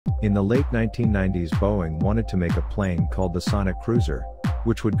In the late 1990s, Boeing wanted to make a plane called the Sonic Cruiser,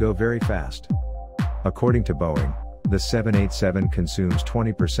 which would go very fast. According to Boeing, the 787 consumes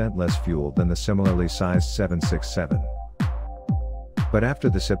 20% less fuel than the similarly sized 767. But after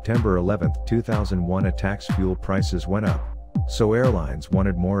the September 11, 2001 attacks, fuel prices went up, so airlines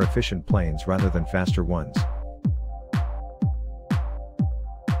wanted more efficient planes rather than faster ones.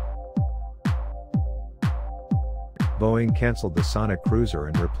 Boeing canceled the Sonic Cruiser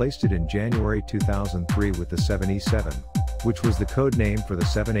and replaced it in January 2003 with the 787, which was the code name for the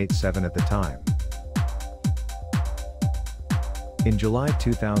 787 at the time. In July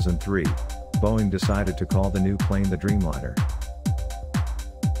 2003, Boeing decided to call the new plane the Dreamliner.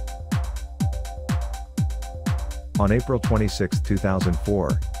 On April 26,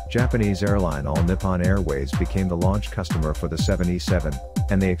 2004, Japanese airline All Nippon Airways became the launch customer for the 787,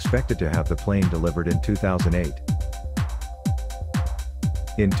 and they expected to have the plane delivered in 2008.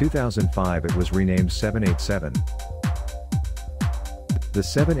 In 2005 it was renamed 787. The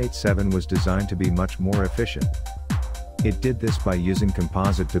 787 was designed to be much more efficient. It did this by using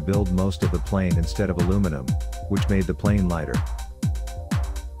composite to build most of the plane instead of aluminum, which made the plane lighter.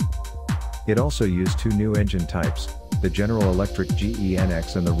 It also used two new engine types, the General Electric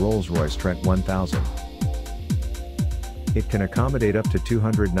GE-NX and the Rolls-Royce Trent 1000. It can accommodate up to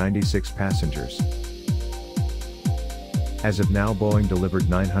 296 passengers. As of now, Boeing delivered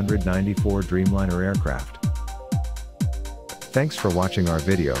 994 Dreamliner aircraft. Thanks for watching our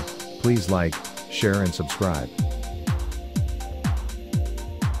video. Please like, share and subscribe.